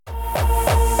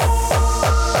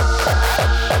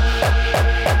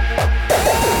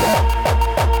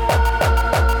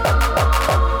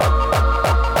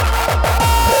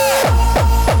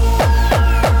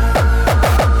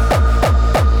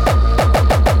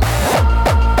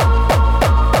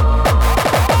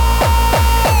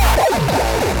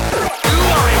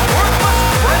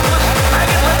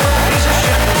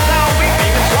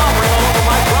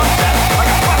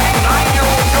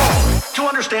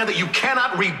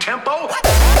tempo?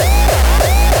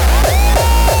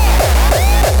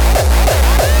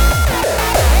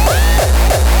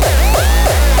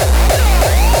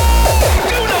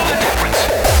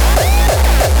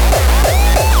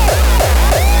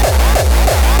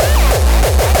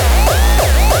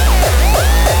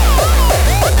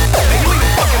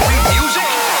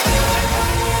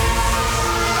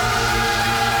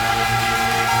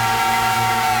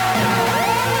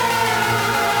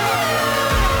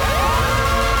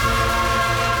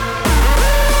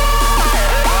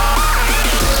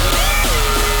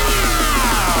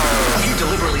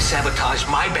 Sabotage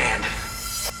my band.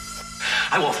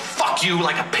 I will fuck you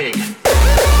like a pig.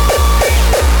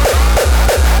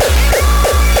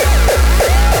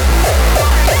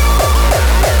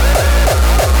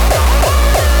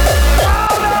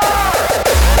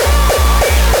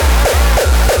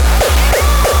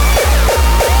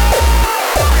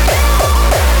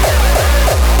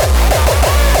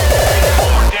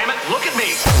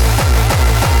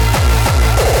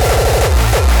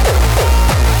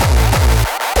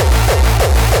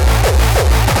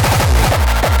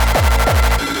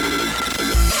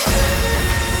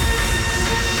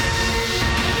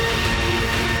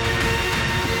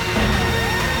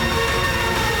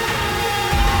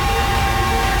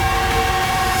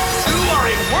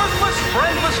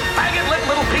 Friendless, faggot-lit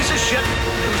little piece of shit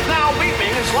who's now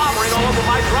weeping and slobbering all over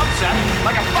my drum set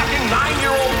like a fucking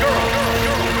 9-year-old girl.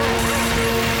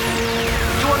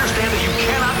 Do you understand that you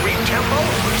cannot read tempo?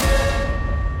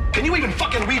 Can you even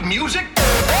fucking read music?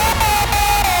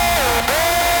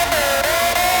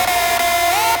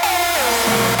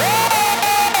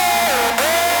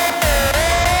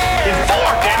 In 4,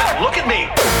 damn it, look at me!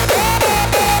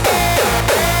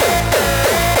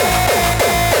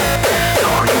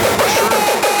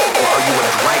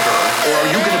 Or are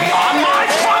you going to be on my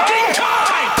fucking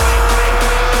time?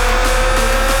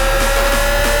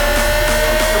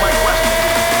 To my question,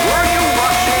 were you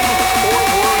rushing or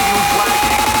were you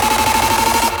dragging?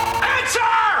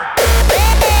 Answer!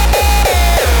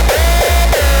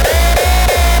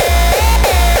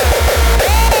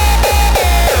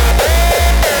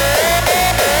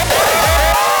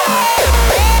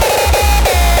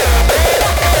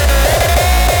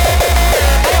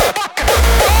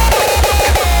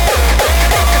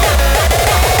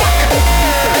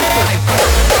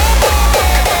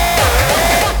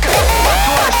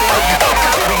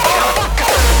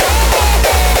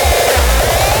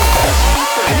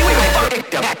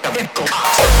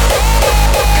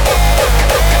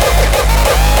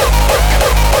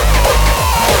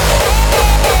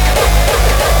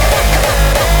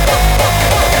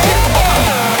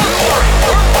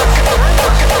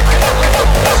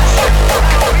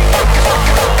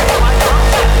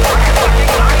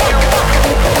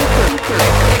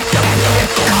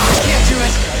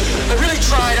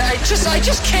 I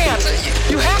just can't.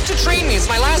 You have to train me. It's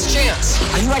my last chance.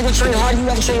 Are you ready to train hard? You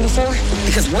ever trained before?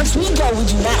 Because once we go, we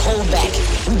do not hold back.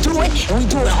 We do it, and we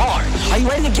do it hard. Are you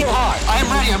ready to get hard? I am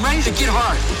ready. I'm ready to get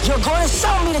hard. You're going to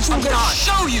show me that you can get hard.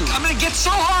 Show you. I'm going to get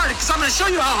so hard because I'm going to show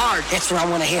you how hard. That's what I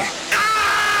want to hear.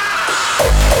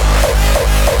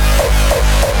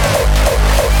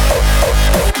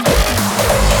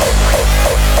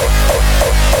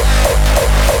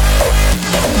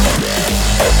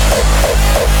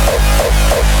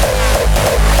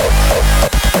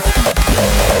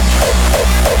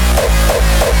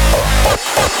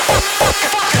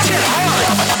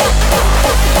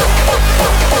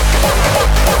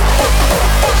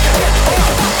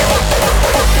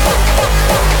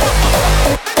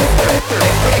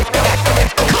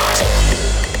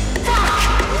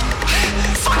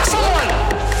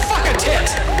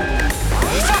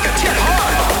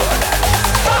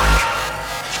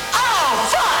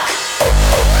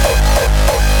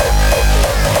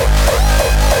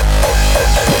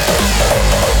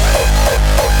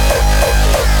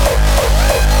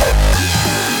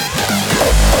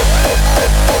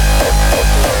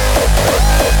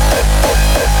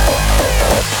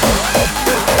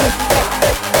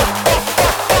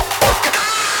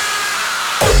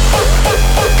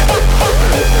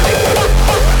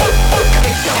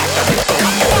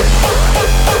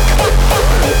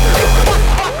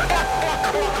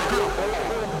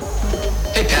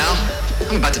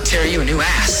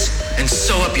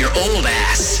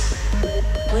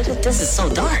 This is so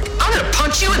dark. I'm gonna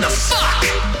punch you in the fuck.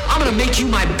 I'm gonna make you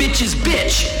my bitch's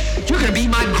bitch. You're gonna be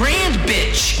my grand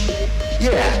bitch.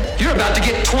 Yeah, you're about to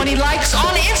get 20 likes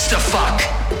on InstaFuck.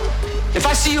 If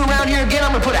I see you around here again,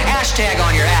 I'm gonna put a hashtag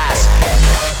on your ass.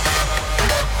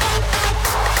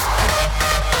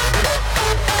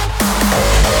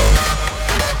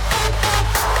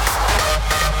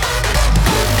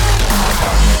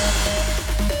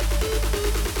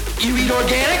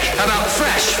 organic? How about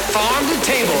fresh, farm to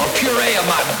table, a puree of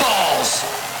my balls?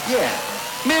 Yeah.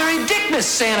 Merry Dickmas,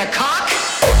 Santa Cock!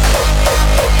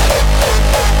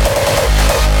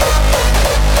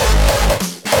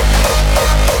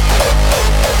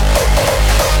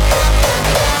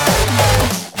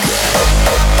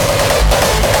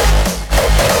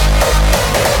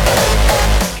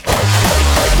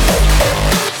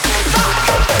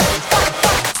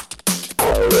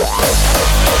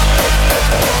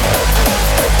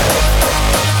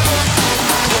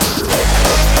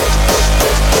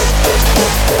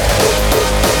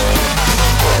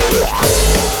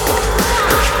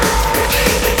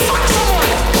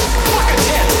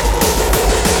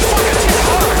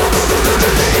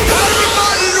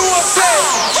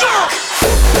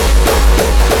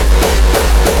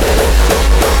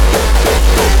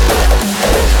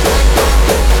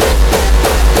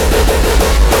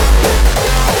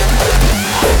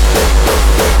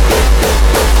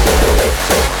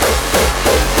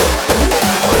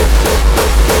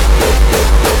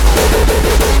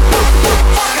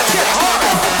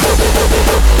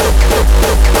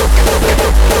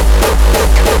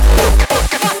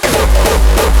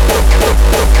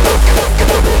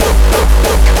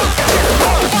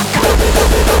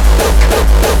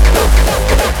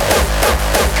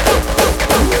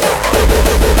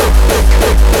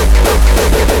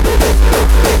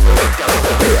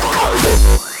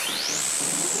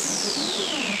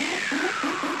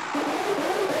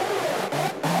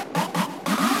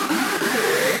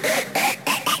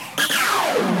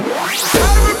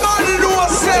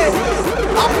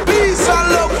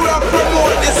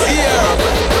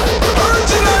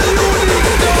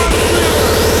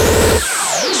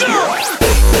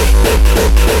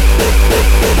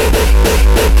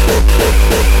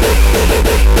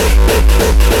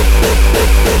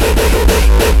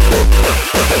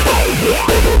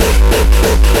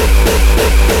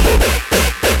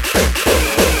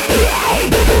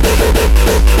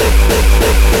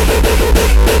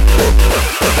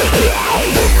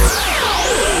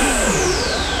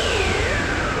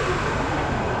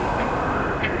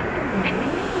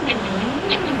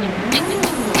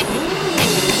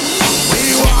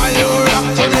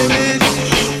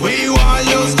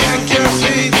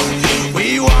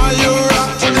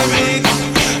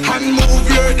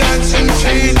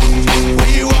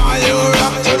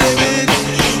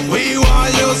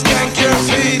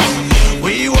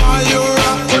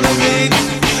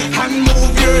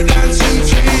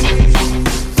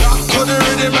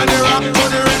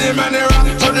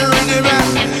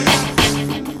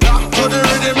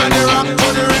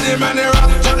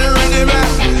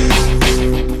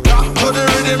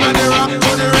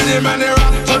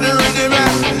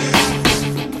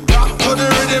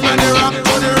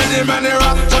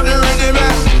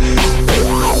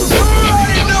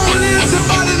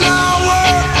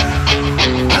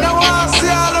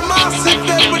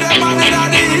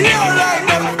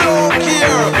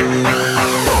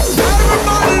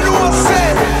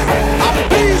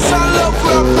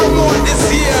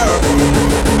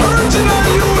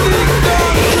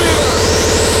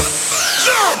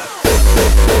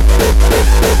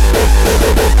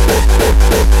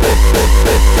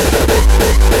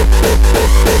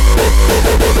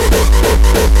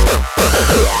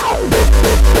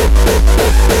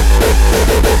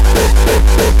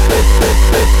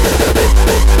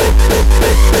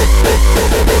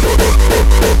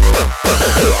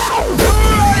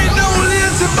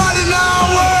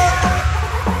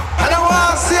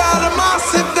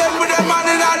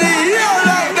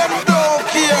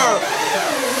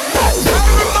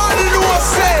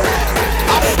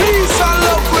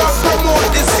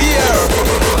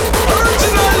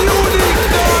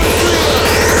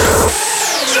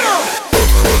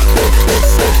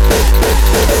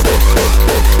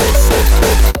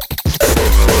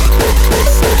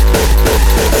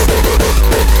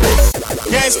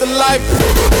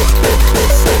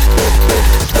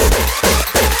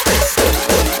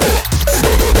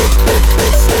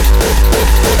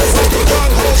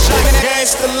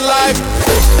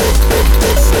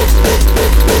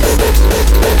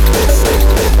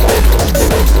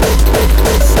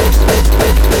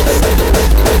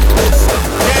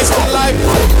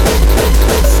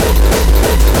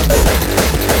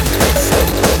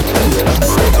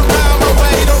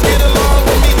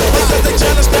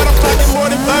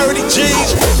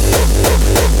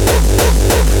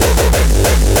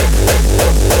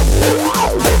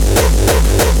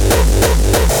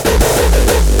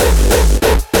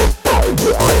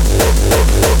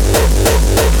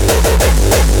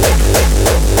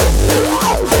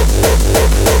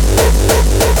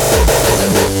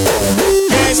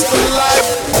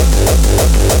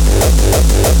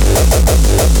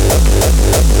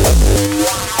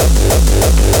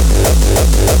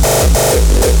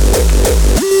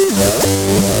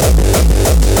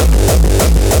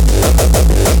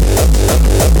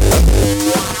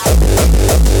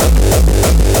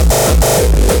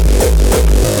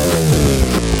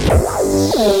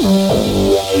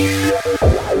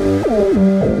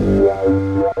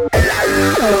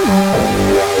 No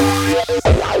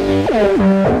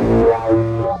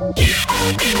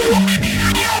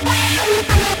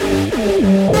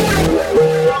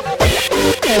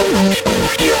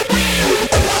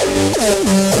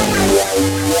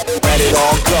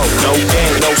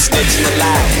game, no snitching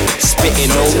allowed. Spitting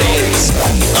no names.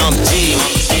 I'm G,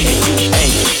 and you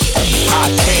ain't. I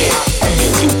can, and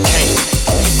you can't.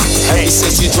 Hey,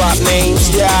 since you drop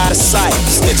names, you're out of sight.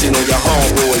 Snitching on your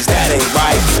homeboys, that ain't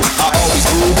right. I always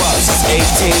grew up since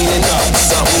 18 and up.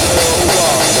 Something blew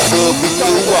up, the hood we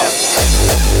blew up.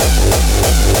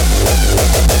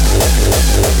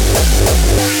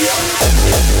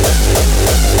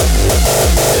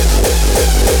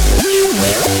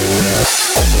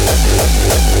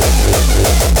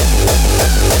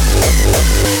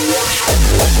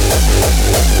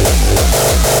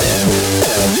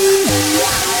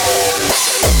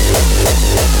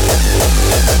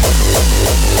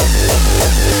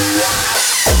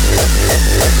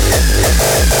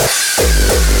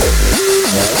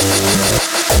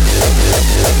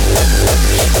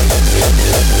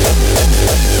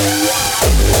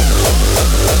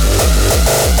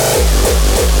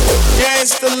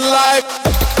 Gangsta life.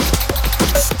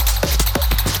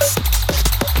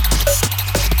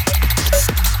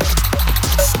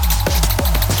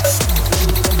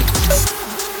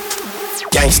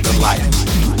 Gangsta life.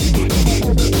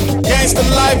 Gangsta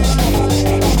life.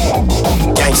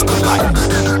 Gangsta life.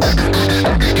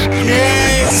 Gangsta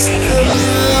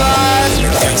life.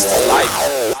 Gangsta life.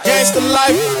 Gangsta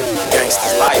life.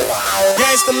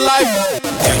 Gangsta life.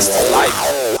 Gangsta life.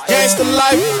 Gangsta life. Gangsta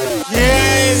life.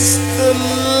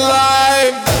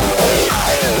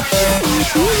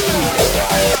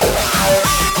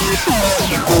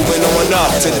 Moving on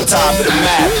up to the top of the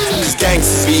map, 'cause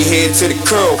gangsters be here till the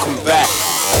curl come back.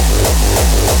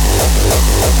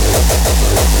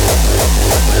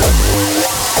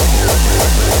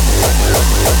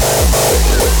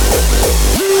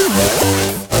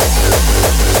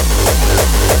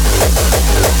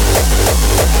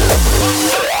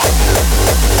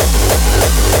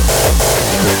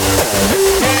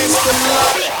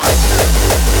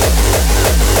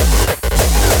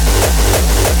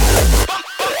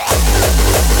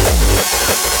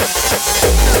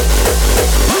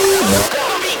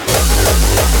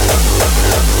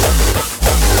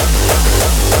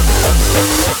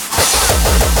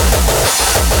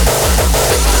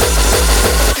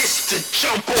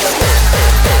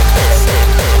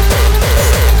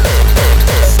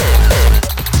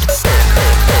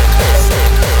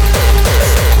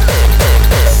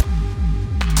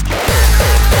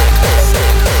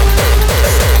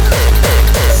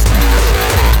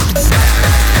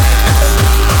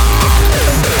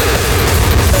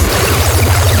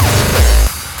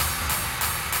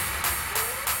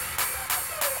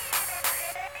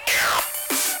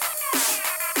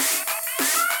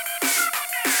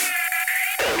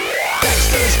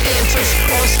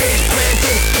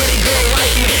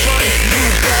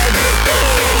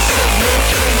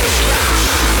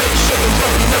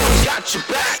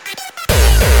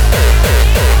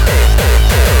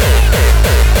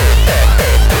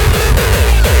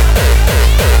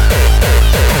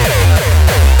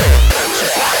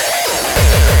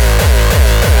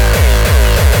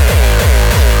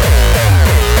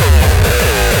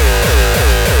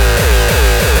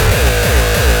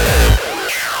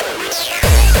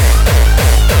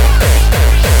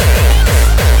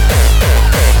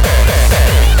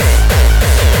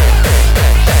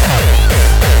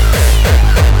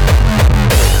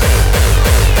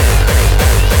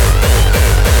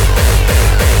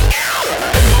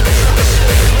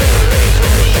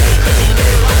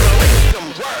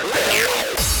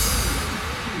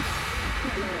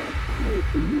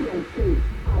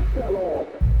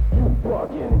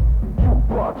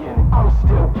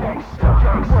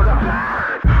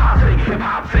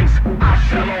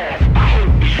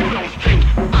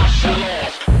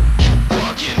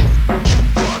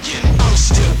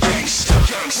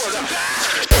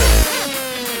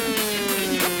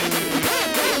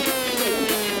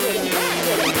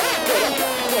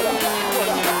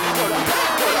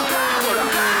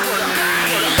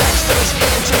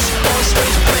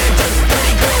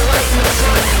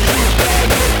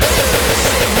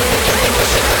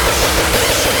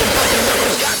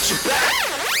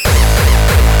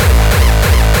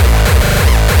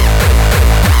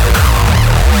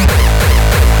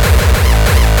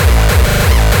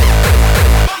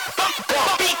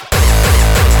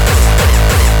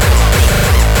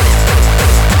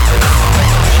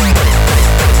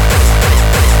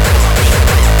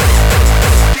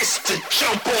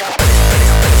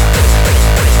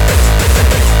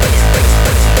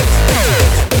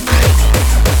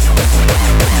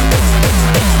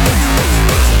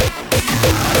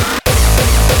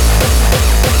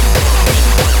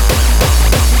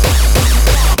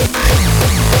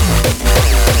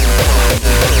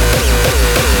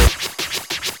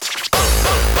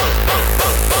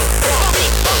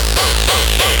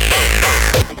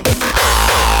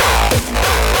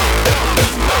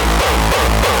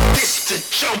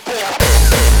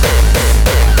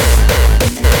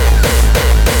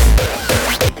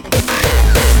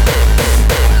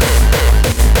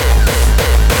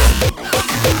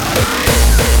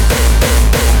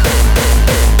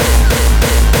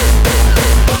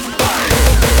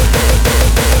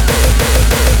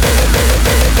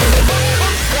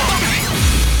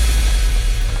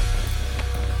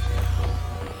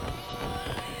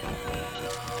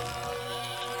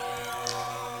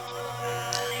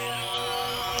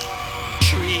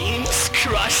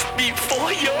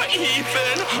 you're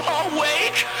even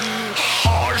awake.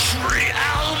 Harsh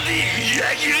reality,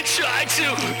 yet you try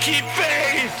to keep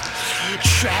faith.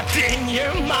 Trapped in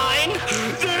your mind,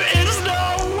 there is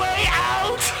no way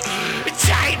out.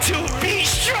 Time to be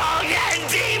strong and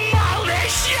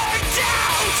demolish your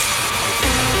doubts.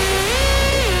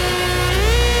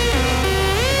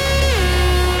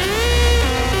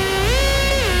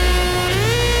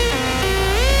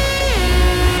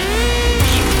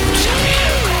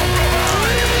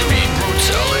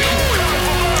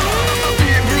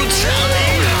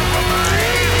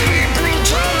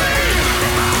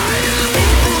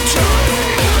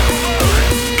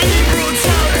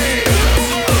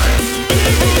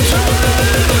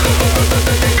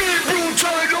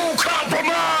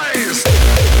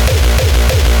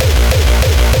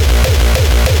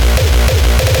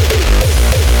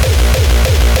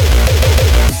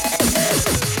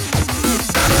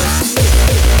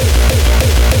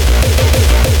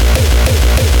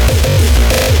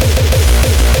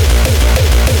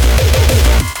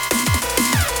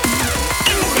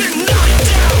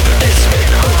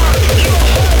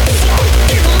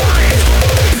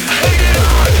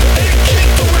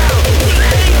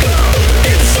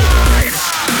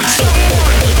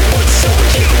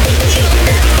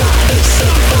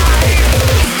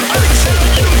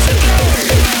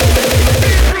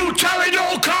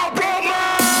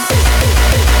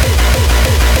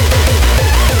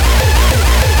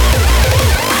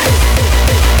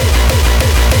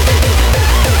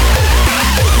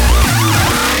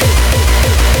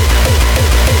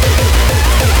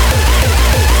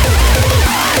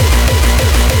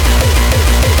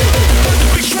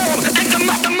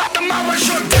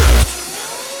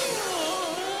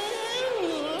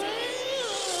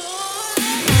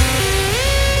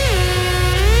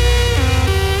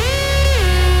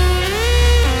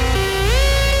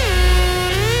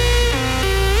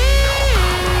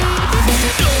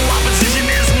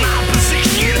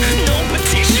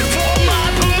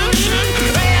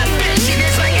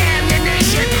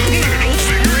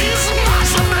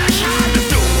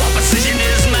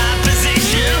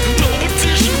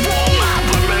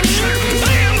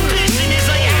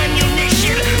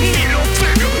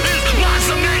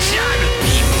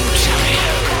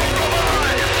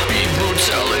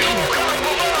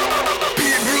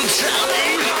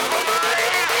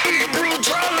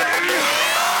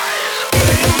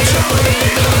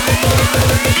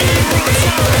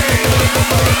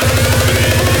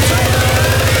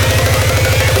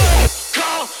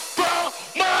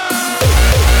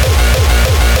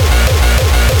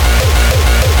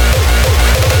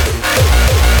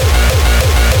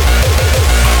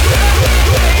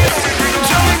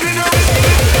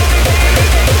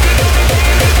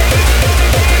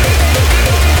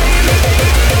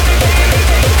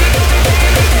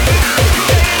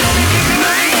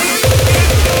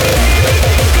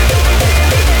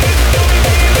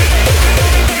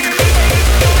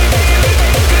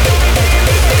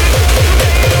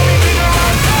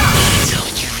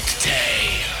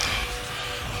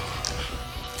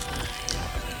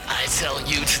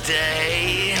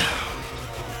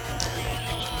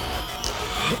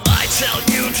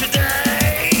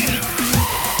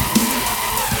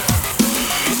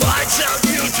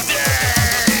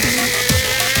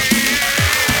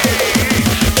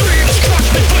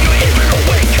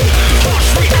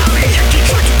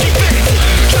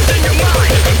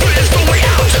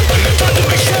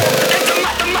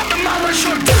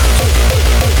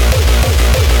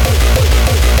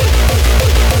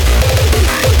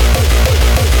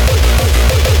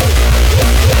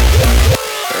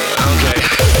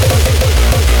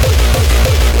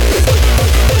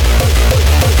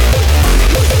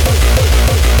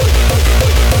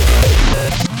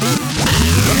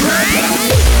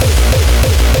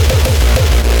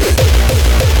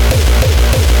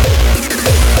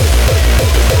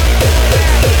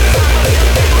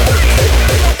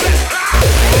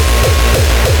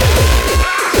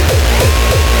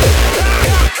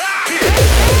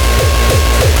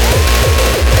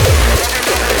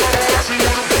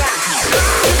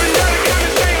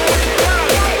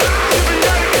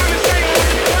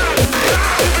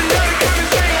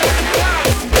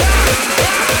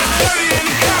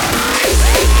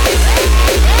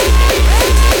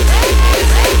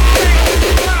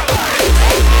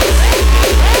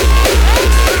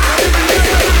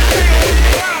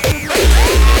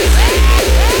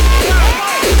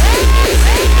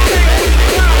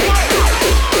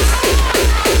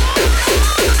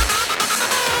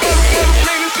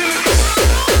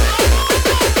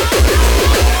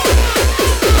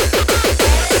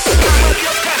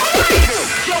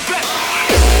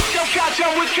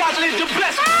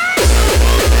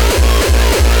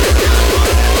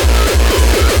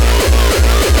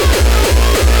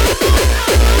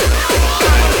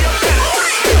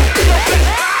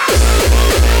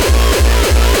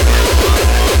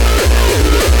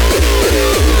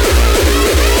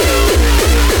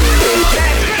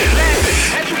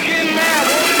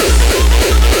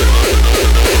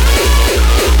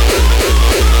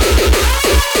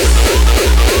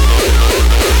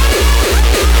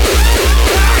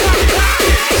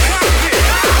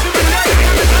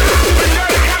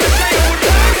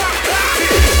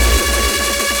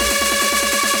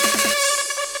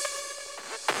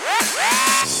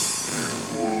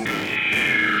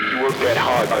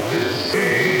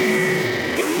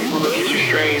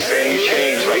 ain't saying you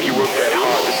change, like you work that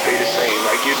hard to stay the same.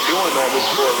 Like you're doing all this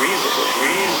for a reason.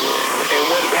 And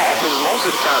what happens most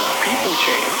of the time, people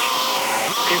change.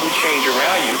 People change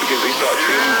around you because they start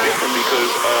treating you different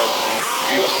because of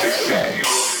your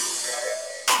success.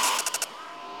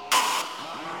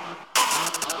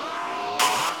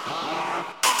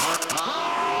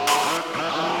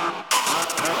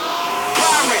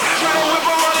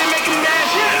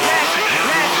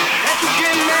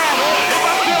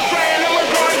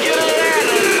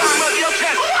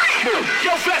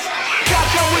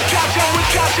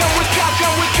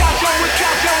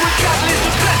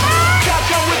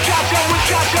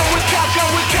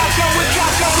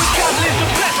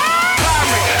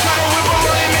 With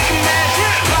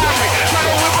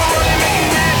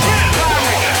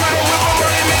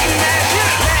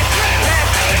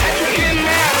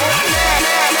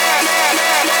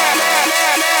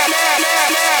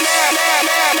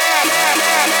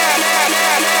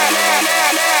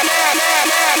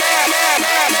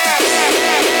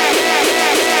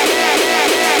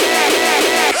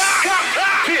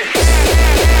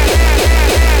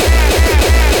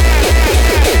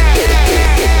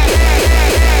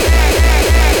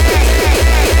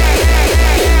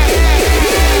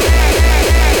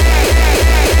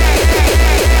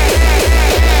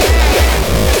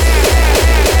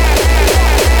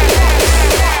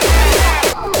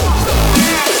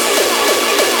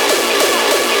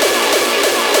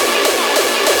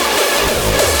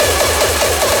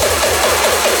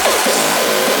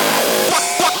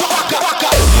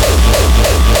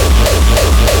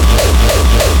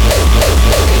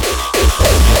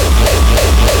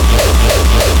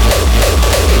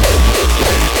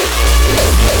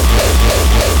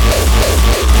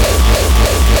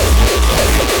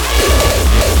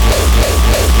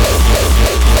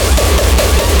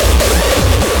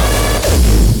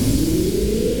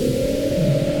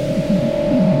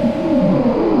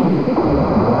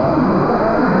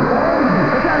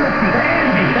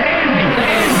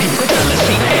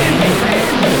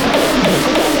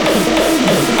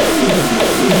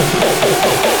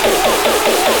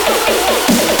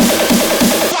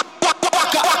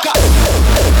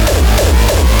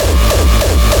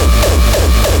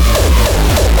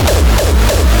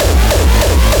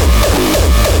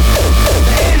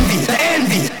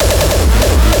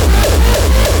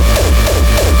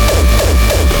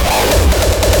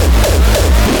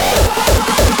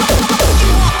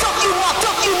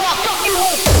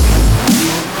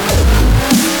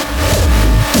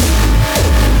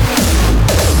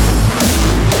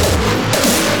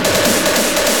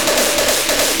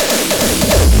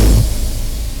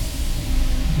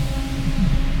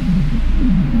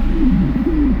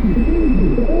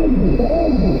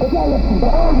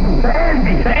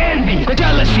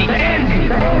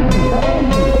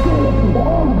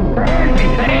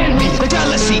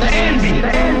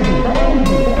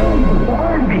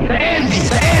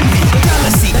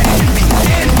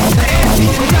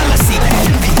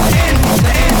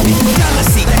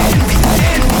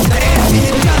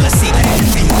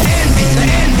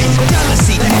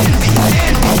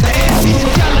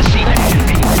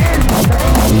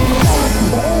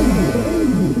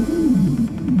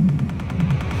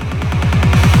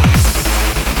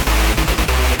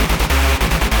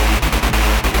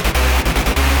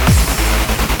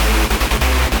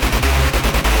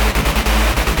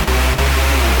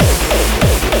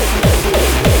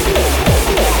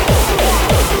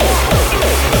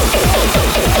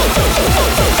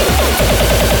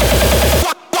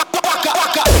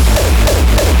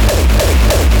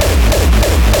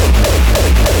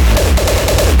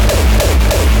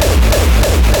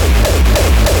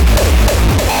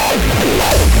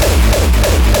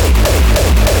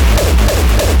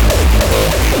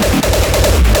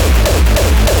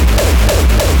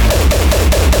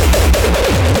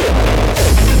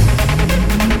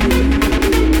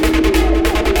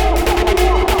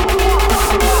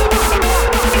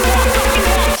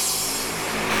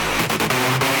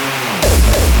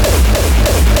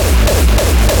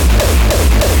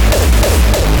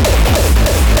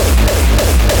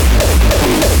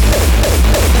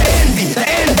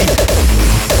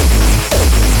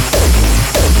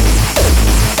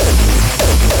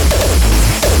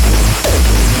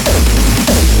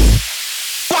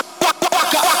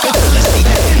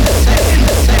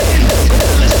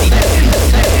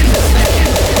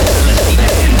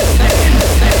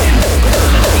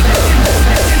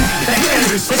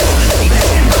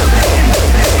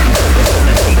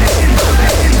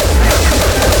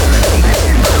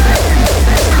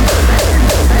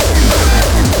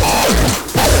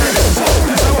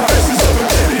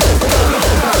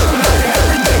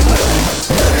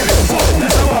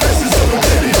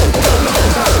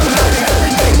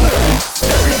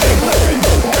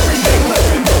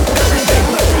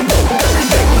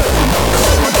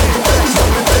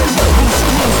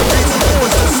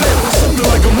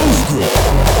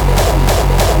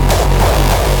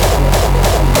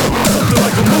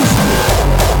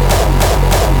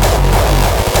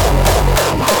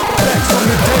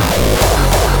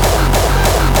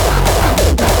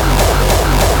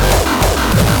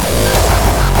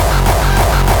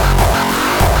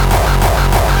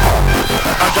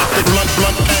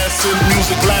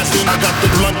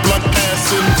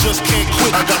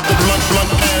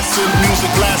acid,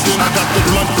 music blasting. I got the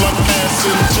blunt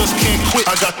acid, just can't quit.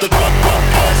 I got the blunt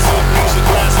acid, music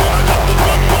blasting. I got the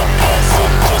blunt acid,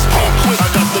 just can't quit. I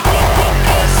got the blunt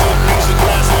acid, music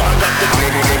blasting. I got the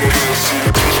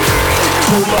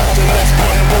roll up the next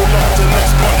part and roll up the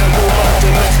next part and roll up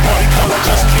the next party, 'cause I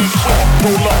just can't quit.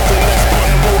 Roll up the next part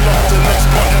and roll up the next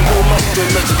part and roll up the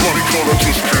next party, 'cause I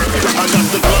just can't quit. I got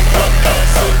the blunt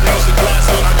acid, music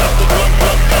blasting. I got the blunt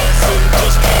acid,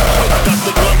 just can't quit. I got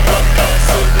the blunt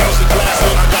acid, music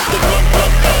blasting. I got the blunt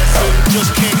acid,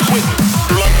 just can't quit.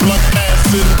 Blunt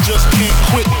acid, just can't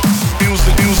quit.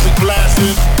 Music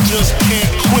blasting, just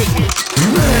can't quit.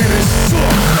 Man, it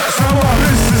sucks. That's how our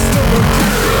business never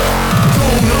get it.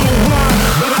 Don't know why,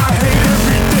 but I hate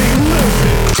everything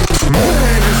living.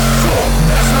 Man, it sucks.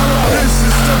 That's how our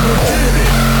business never get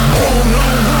it. Don't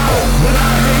know why, but I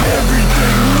hate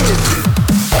everything living.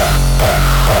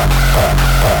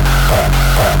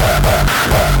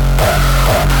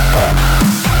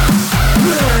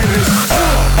 Man, it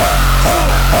sucks.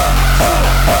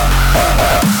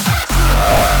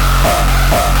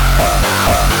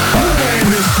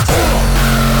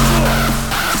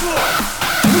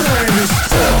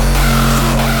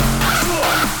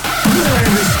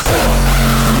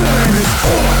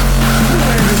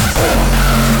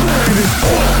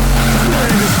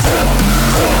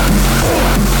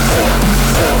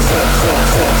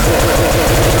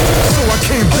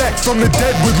 From the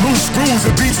dead with loose screws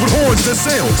and beats with horns that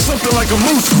sound something like a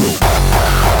moose screw.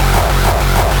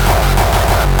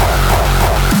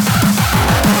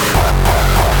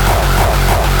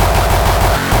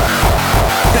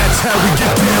 That's how we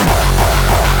get down.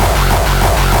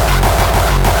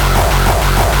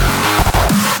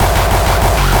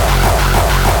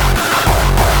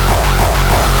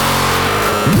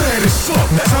 Man, it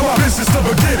sucks. That's how my business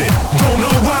never get it. Don't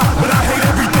know why, but I hate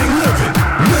everything living.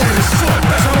 Man, it sucks.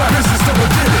 That's how my business never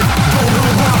get it. Don't know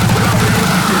why, but I hate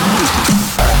everything living.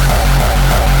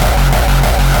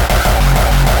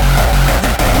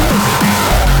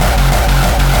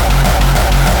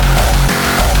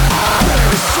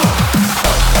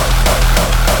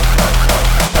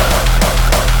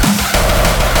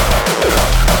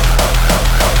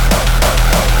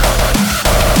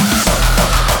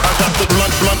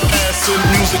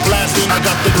 Music blasting, I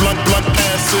got the blunt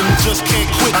acid, just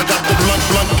can't quit. I got the blunt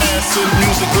acid,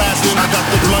 music blasting. I got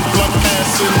the blunt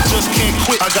acid, just can't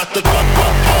quit. I got the blunt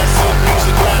acid,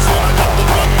 music blasting. I got the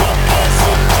blunt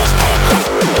acid, just can't quit.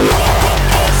 Blunt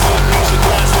acid, music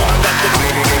blasting. I got the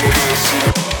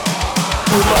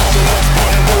roll up the next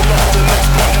part and roll up the next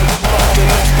part and roll up the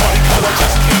next party, 'cause I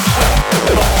just can't quit.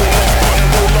 Roll up the next part and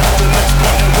roll up the next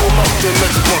part and roll up the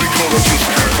next party, 'cause I just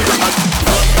can't quit.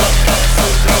 Blunt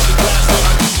acid, music blasting.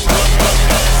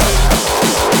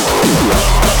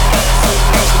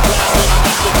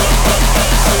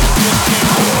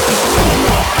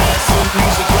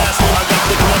 Music blasting, I got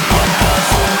the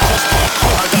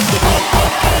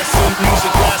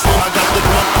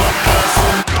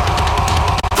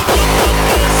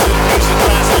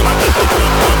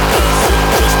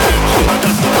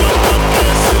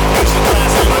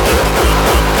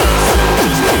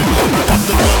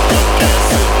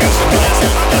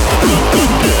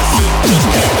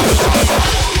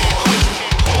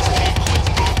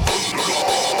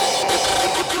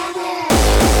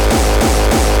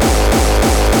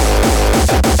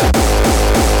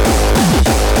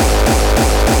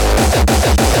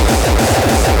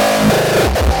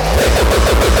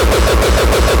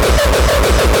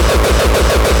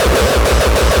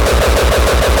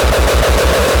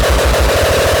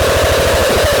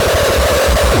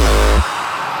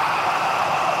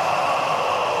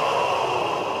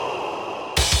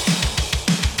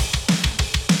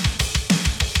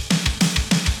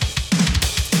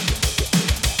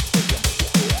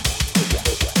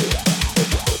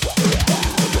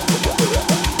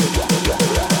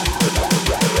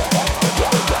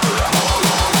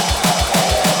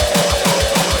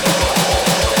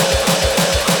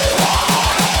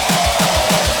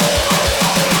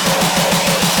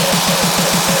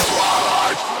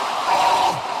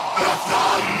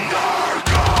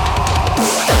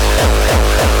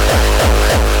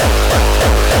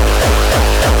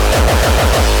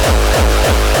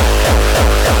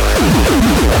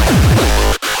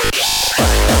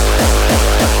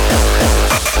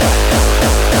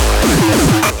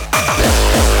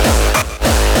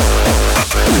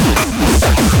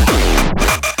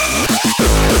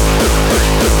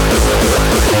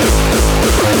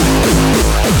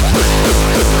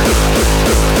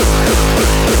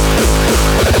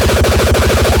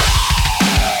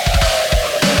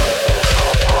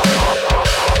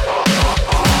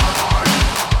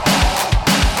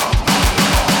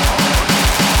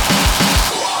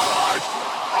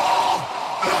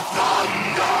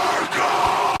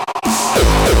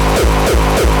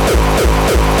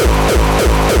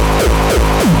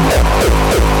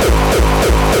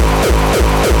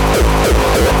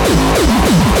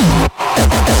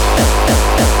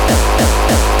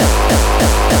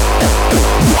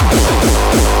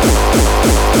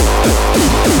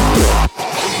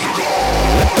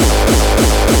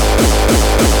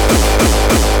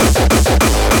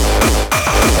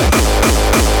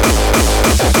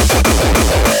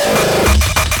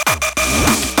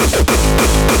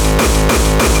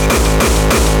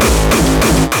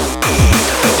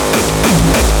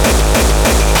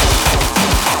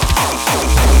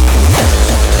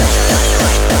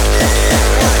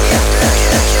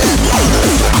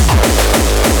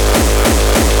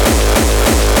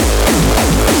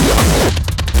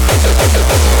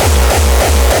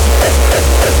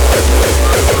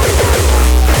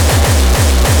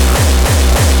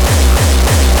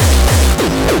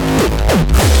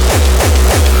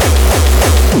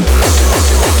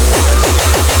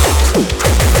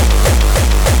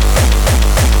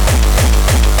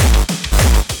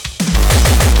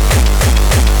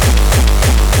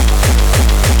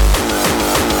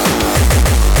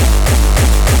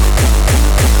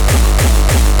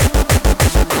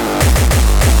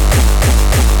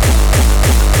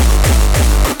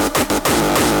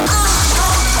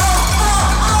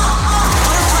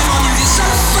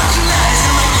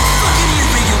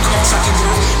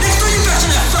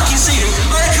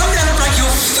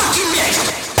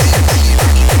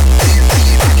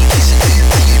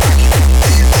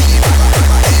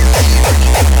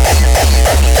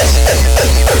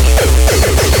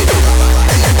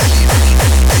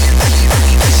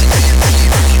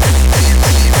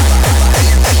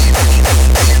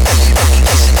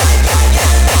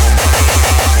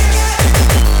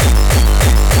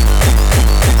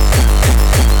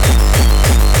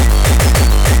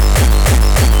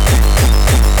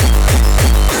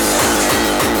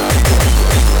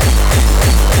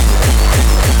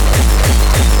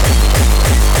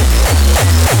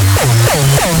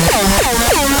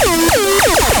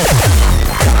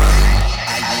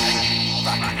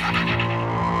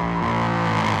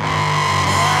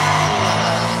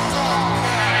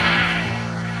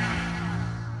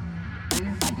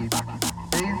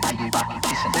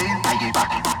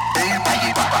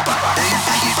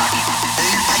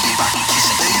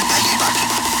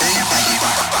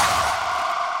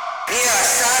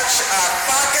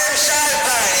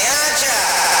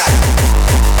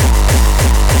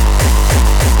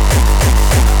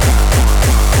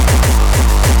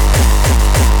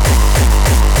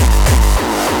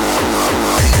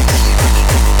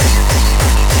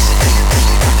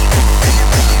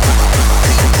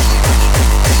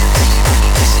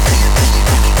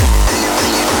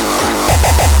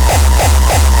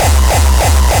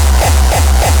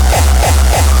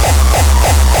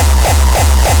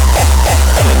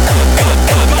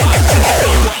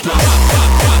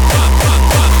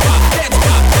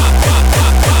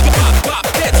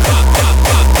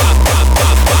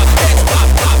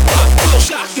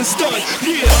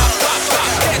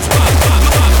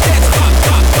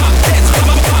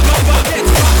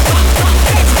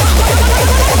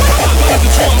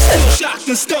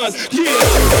one,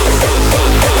 yeah.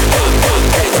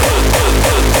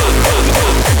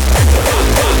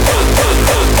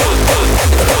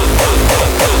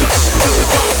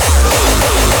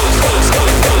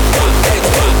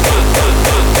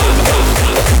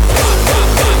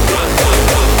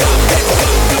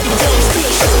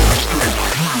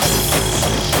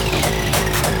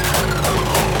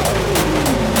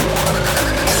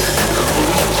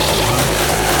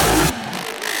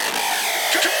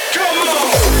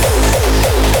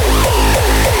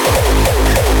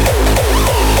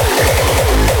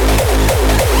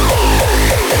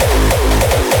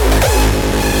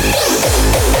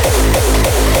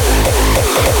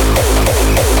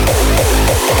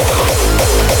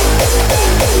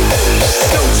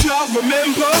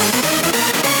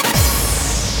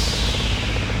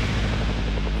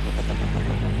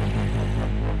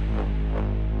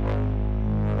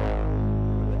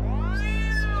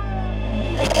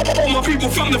 All my people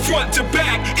from the front to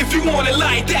back, if you want it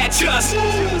like that, just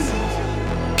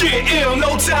get ill,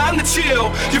 no time to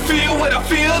chill. You feel what I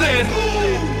feel then?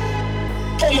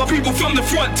 All my people from the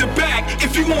front to back,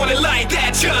 if you want it like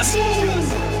that, just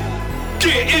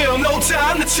get ill, no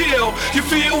time to chill. You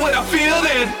feel what I feel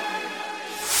then?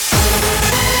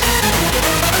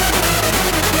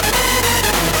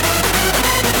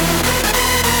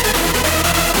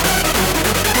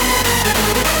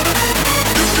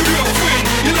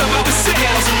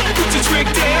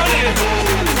 Drink down and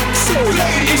so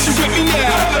is you with me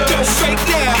now? Don't fake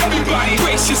now. Everybody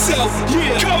brace yourself.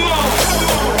 Yeah, come on.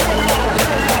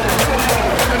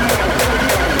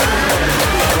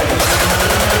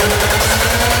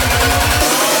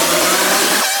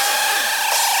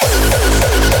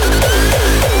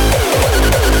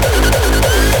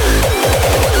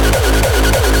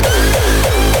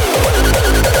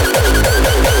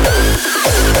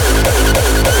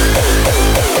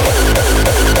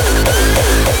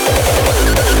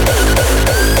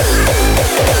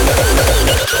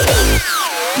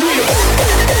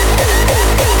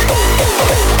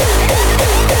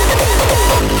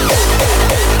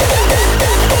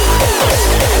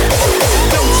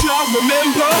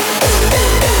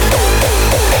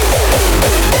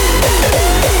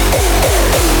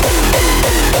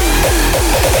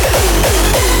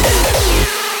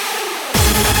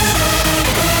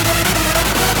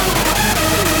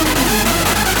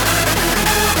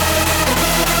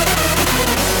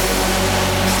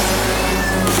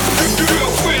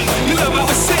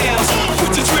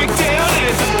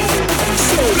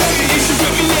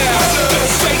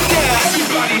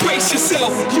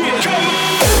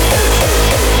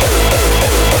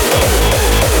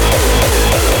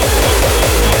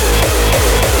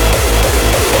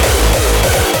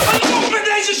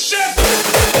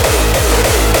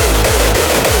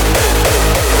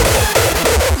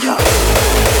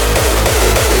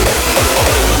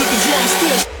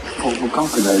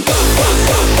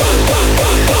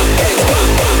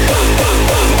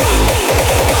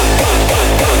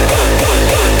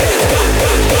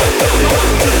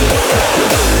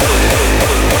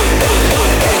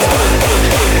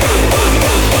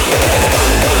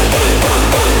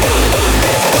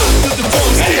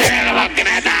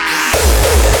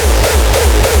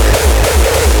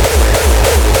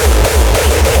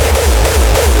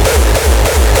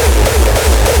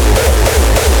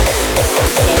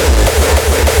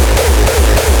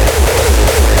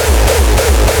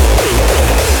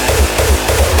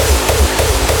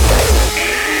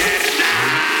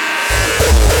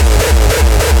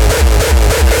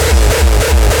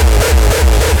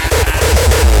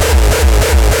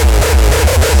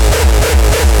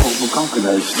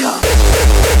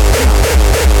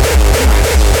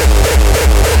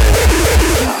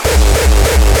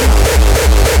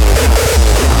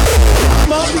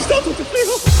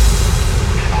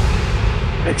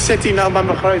 Zet hij nou bij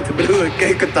mijn grote broer,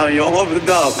 kijk het dan jongen op de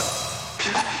dag.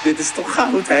 Dit is toch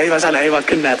goud, hé? We zijn helemaal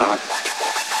knetter.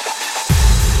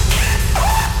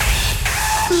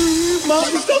 Maar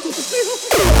is dat op de film?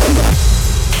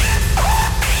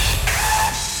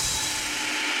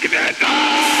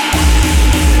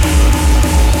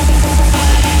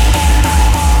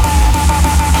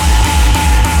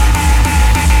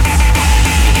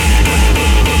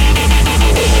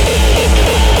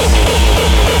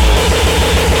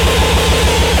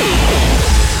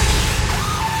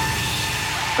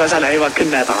 We zijn helemaal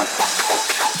knetter.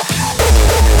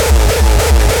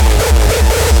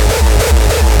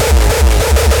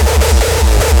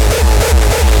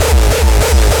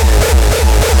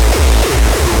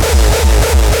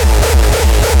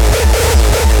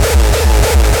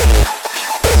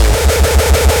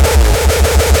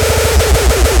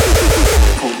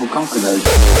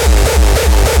 Kankerneus.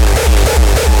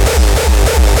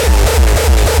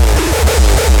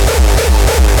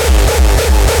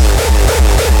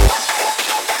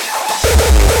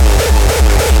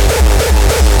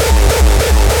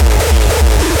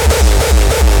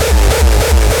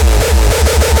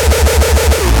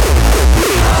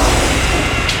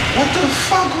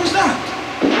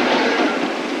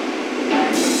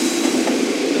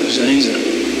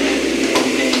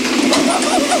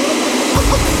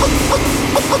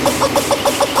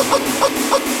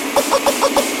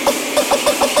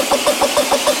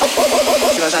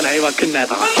 zijn helemaal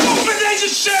knetter. Deze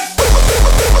chef!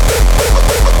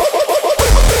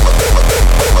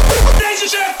 Deze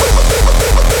chef!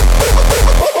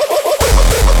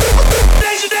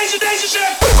 Deze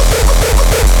chef!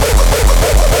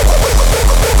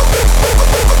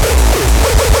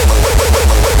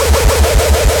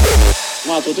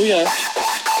 Maat, wat doe jij?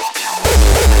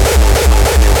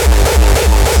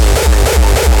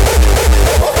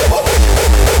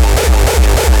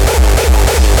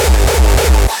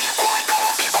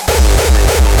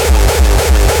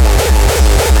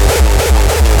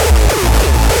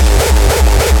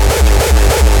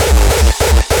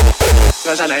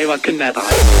 We zijn helemaal knetter.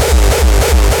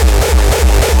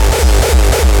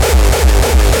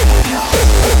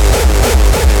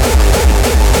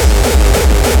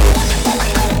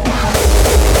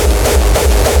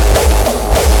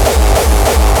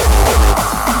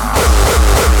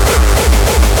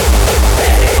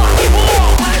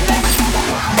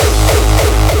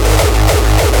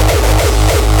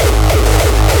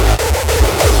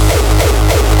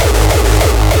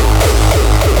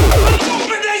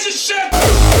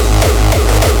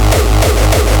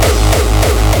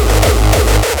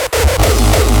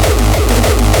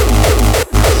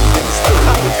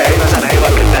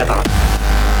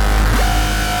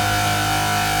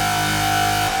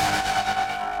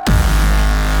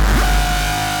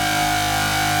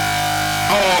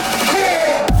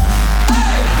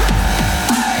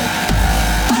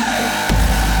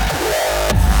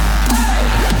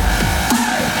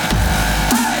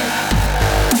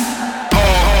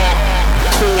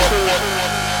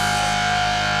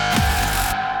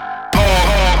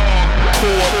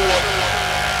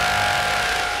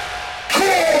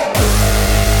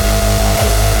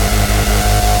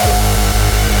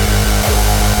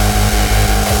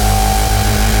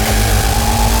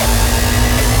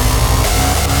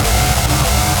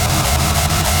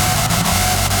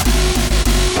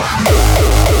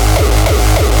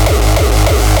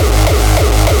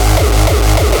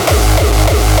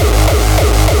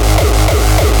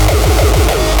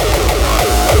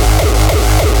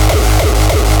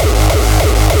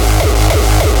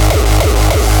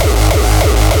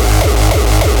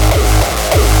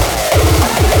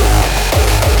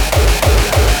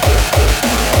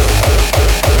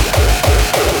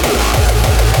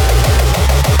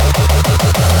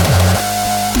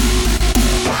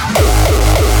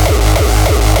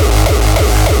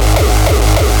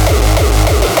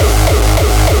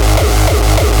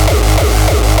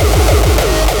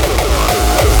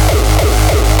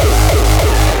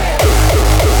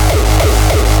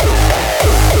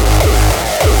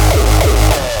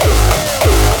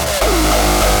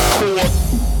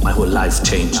 life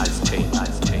changed.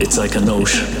 It's like an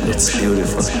ocean. It's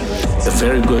beautiful. A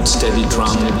very good steady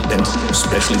drum and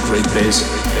especially great bass.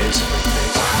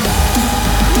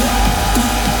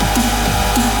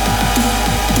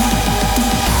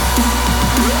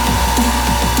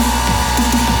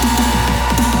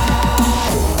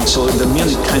 So the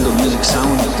music, kind of music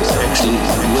sound, actually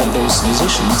we are those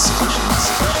musicians.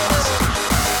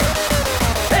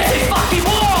 Hey, fucking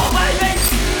wall, baby!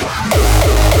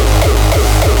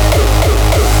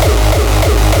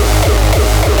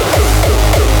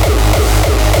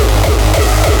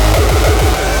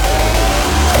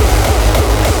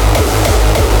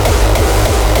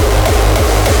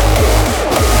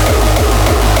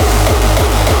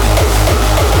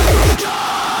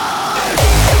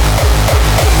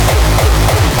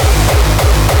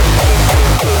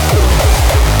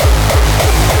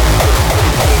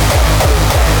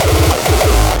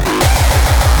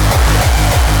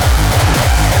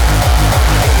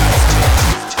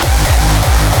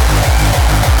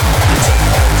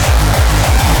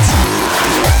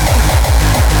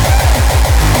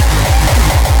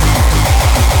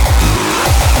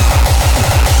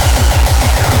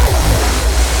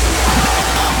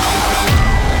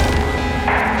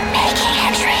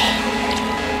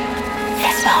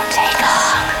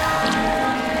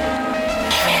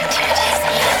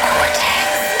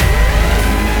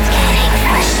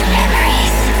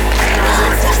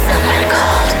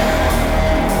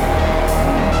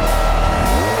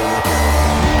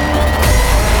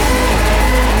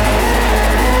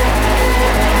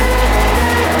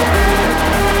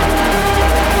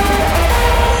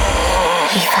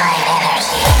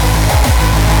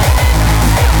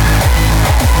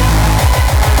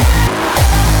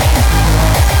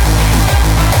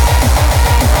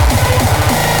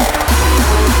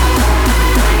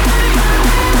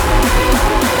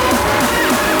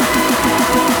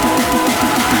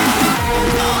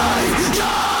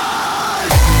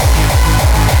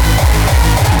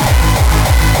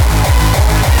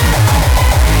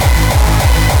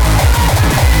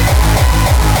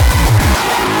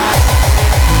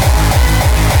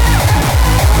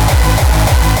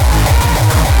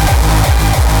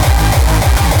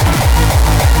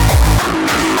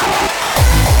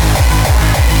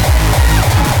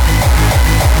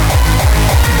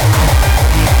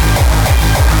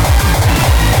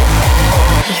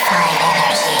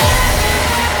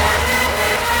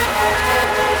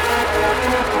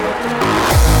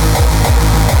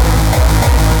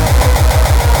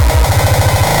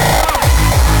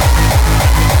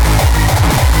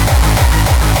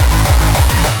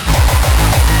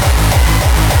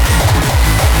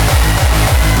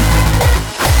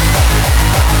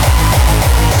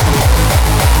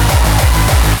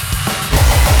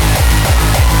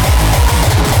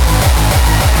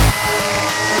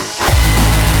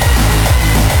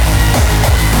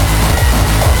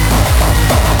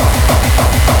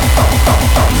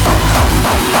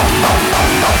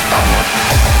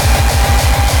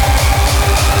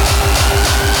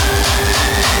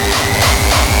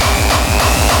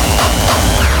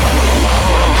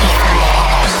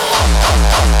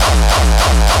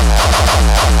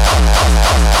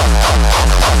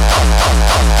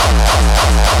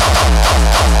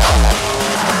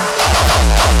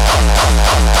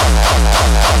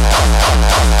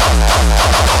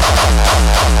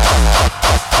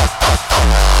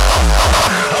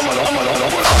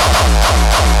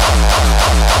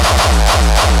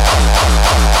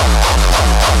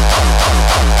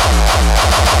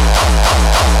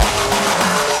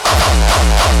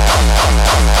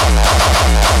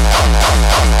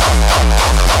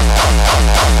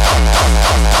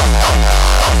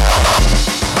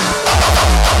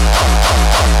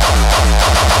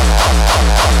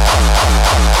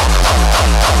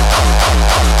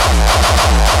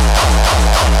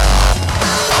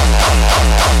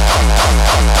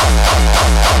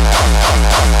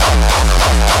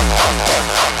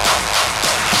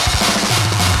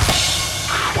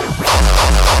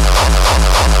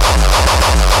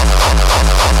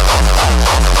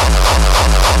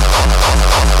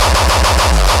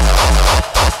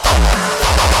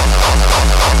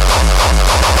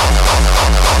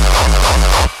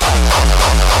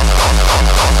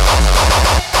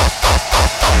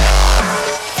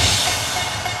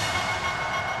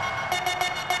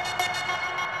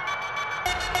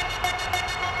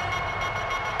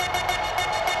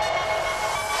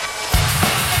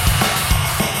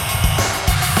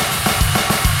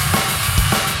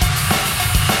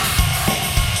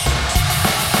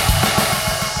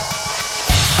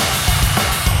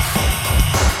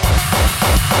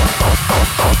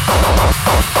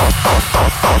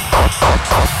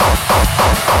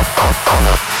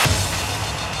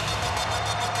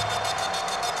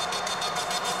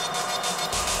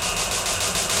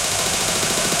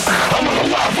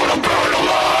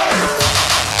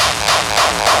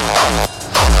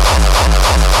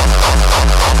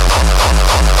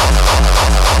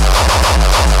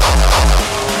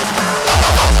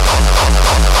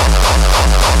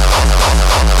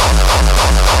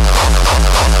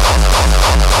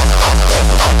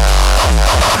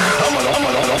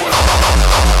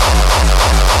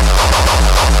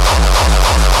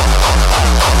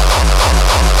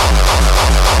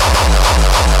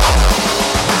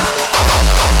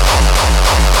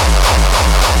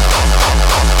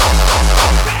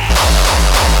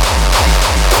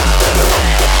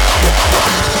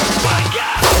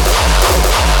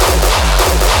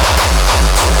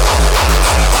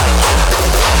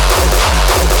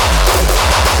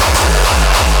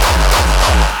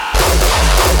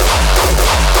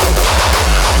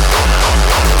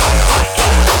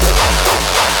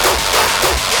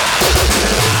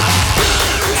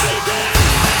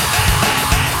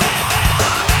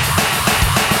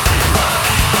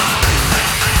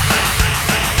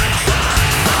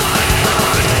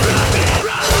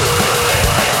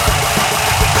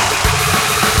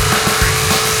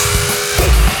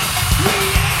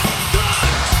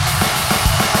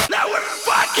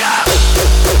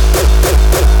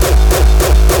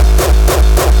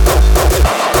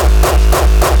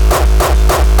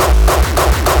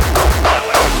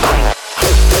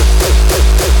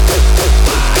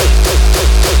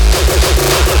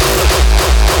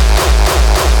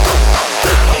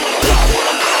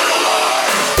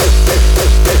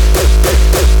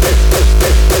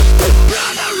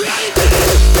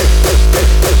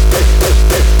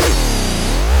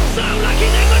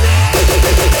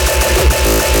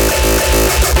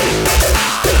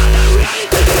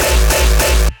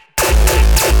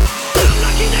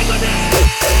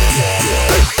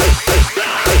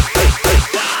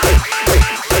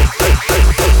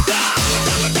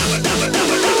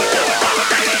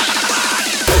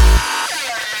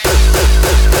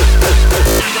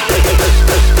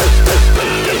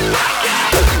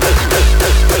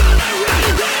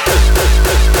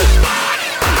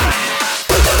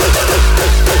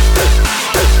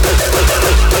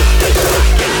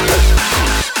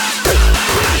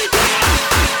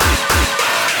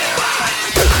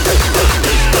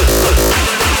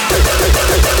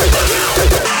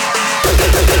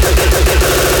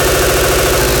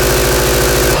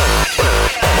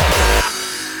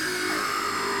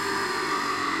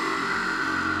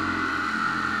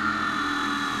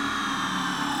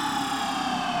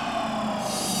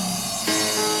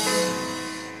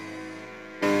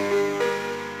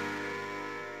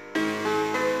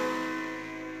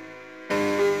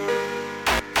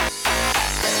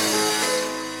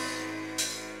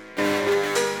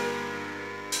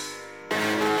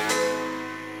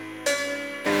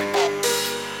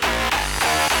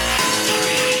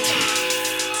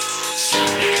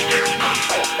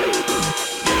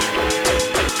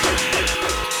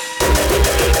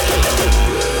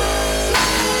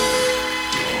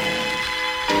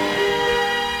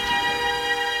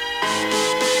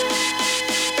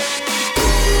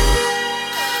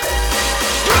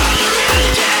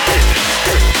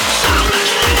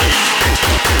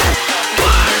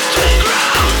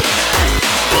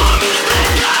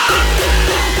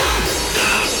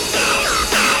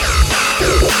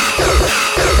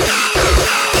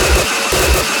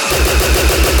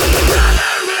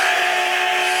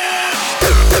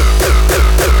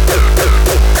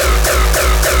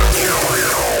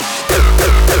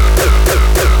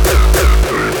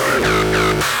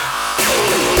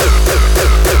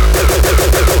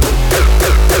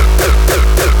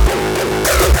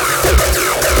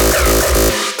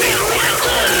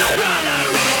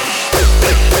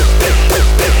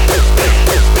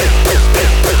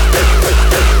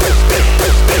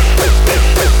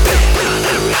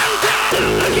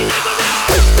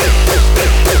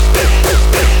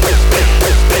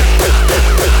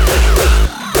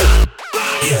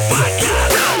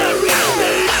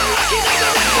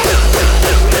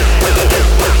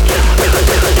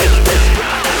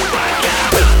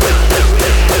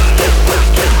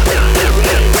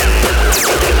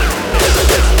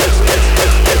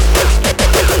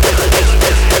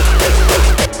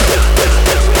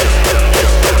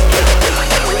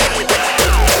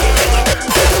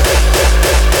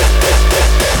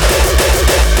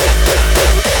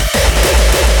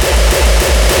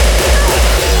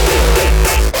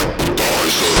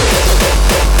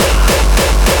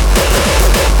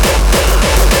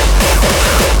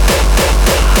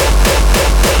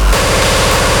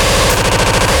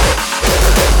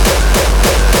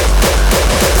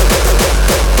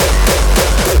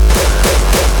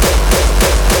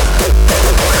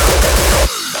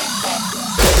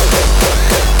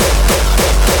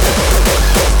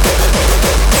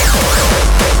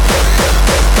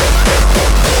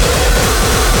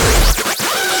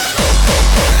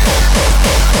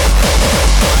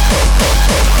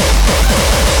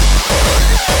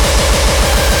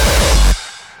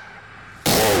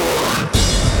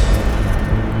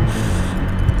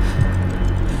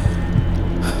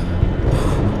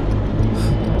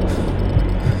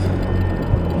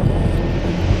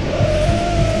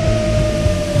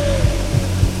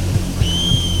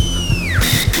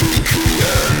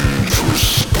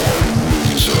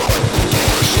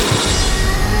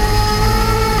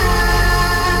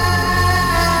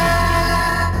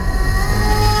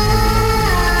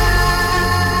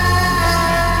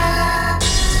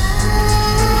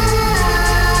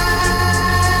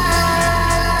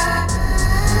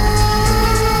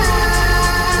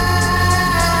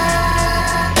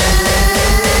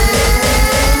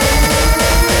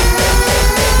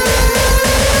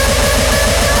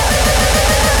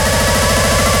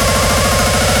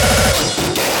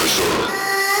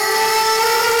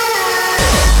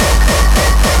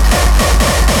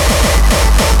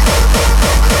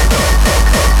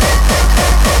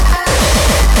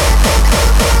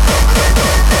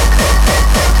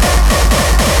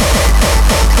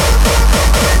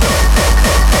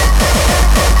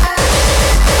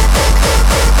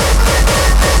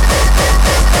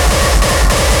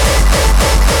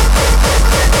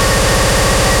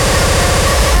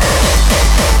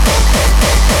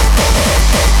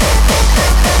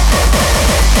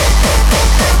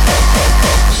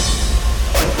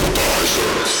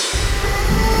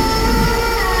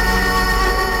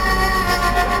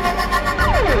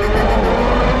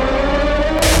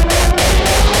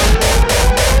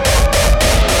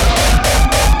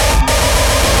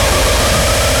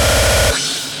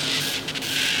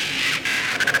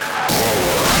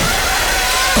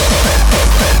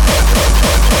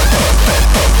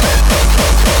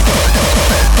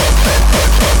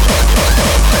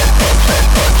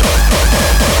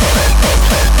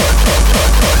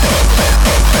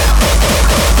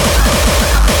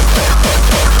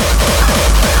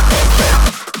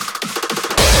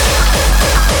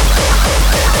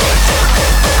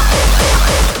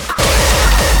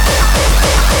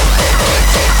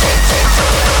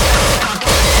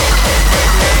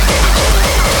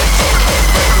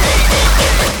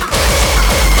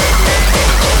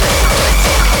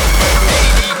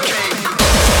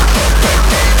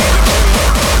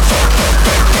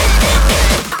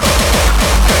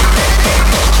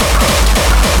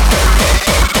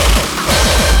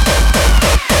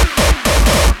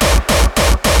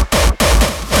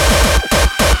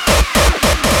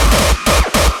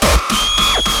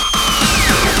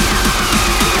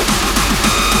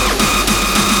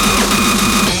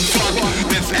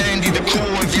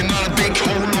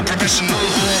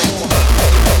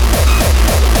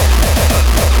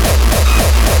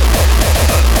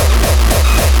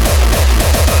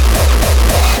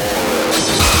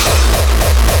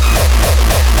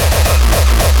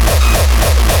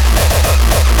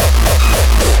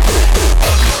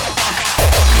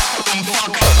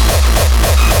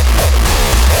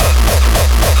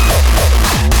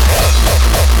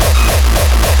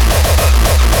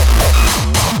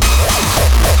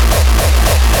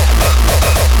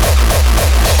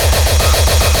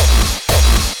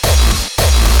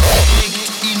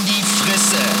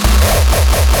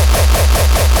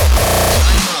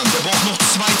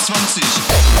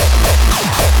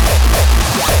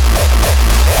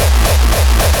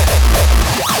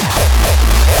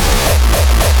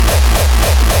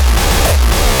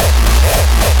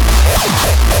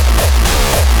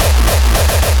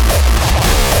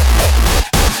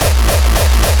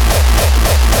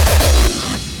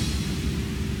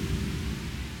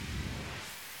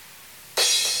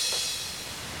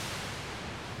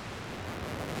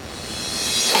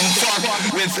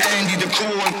 with Andy the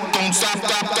Cool. Don't stop,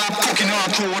 fucking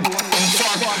hardcore. Don't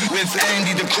fuck with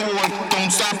Andy the Cool.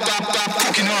 Don't stop,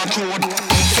 fucking hardcore.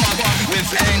 Don't fuck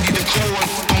with Andy the Cool.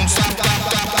 Don't stop,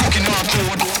 fucking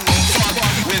hardcore. Don't fuck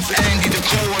with Andy the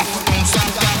Cool. Don't stop,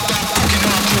 fucking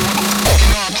hardcore. Fucking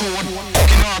hardcore.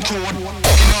 Fucking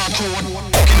hardcore.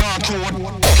 Fucking hardcore.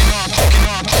 Fucking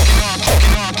hardcore.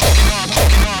 Fucking hardcore. Fucking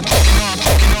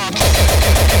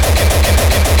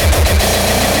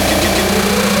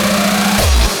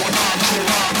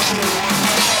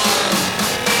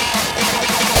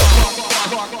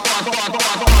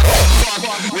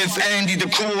with Andy the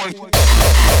Cool.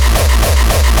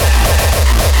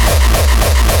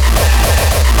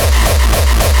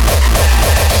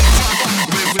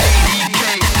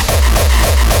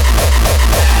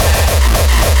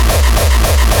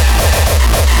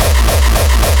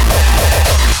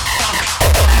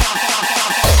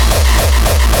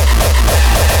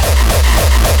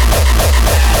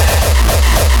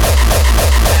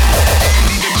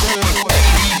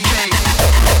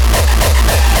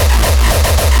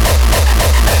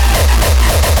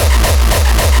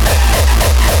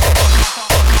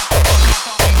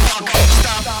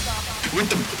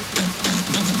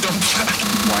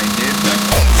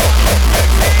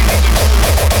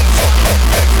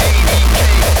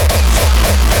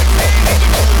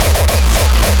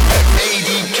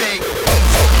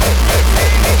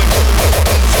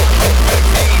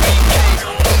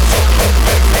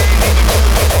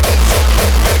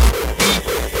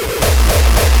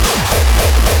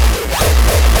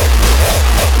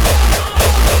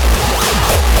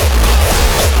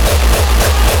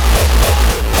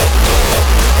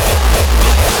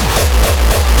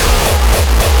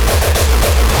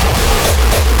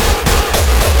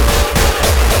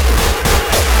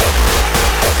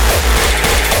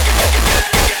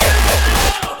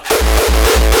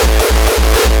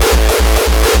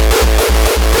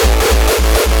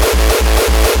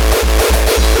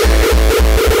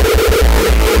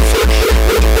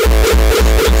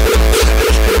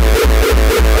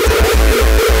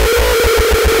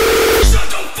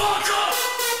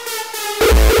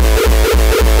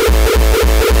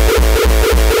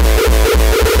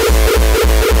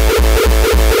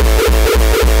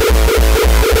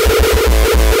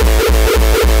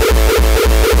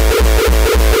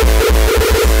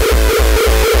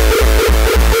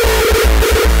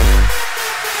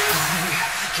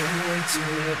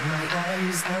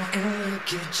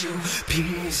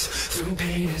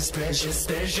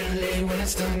 Especially when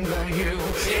it's done by you.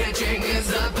 Itching is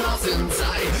the pulse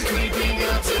inside, creeping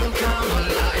up to come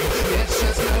alive. It's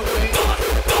just the way.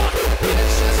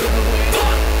 It's just the way.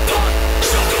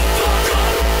 Shut the fuck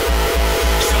up.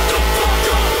 Shut the fuck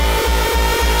up.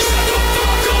 Shut the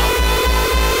fuck up.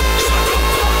 Shut the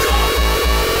fuck up.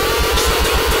 Shut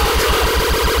the fuck up.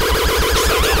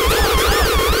 Shut the fuck up.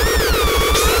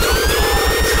 Shut the fuck up.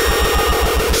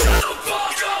 Shut the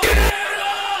fuck up. Get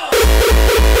up.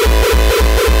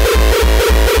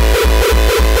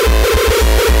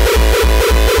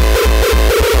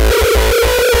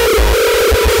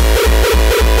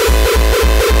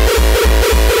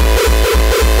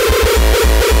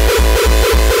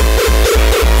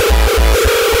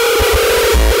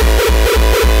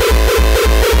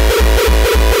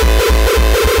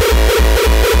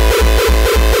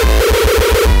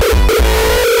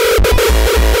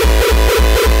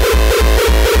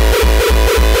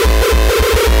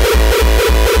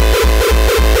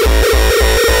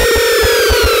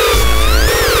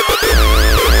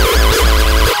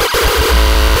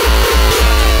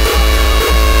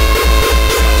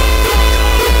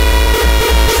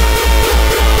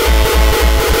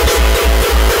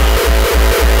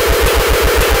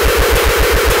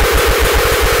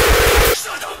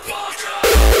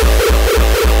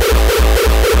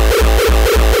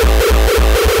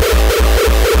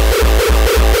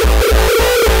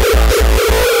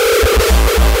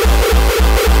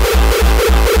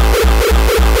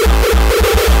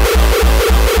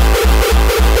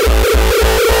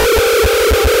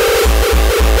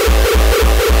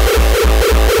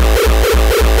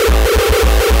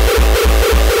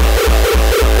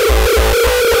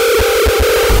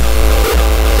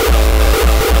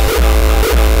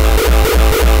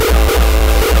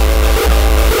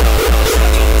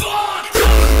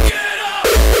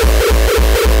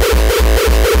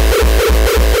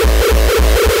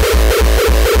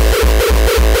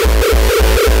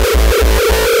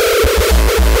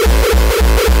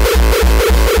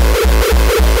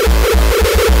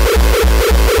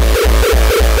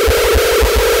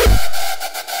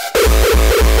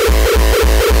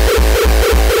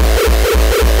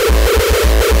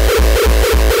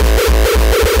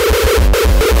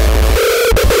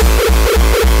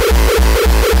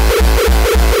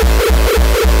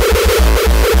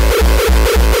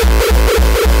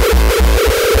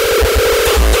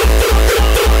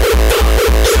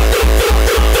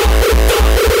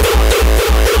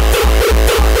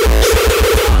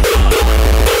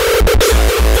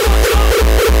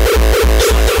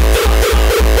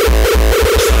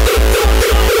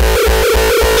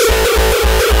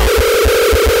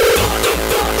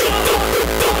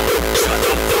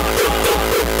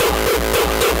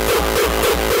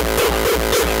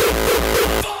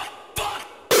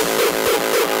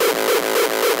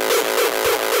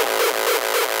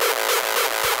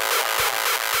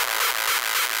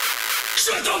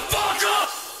 Shut the fuck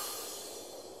up!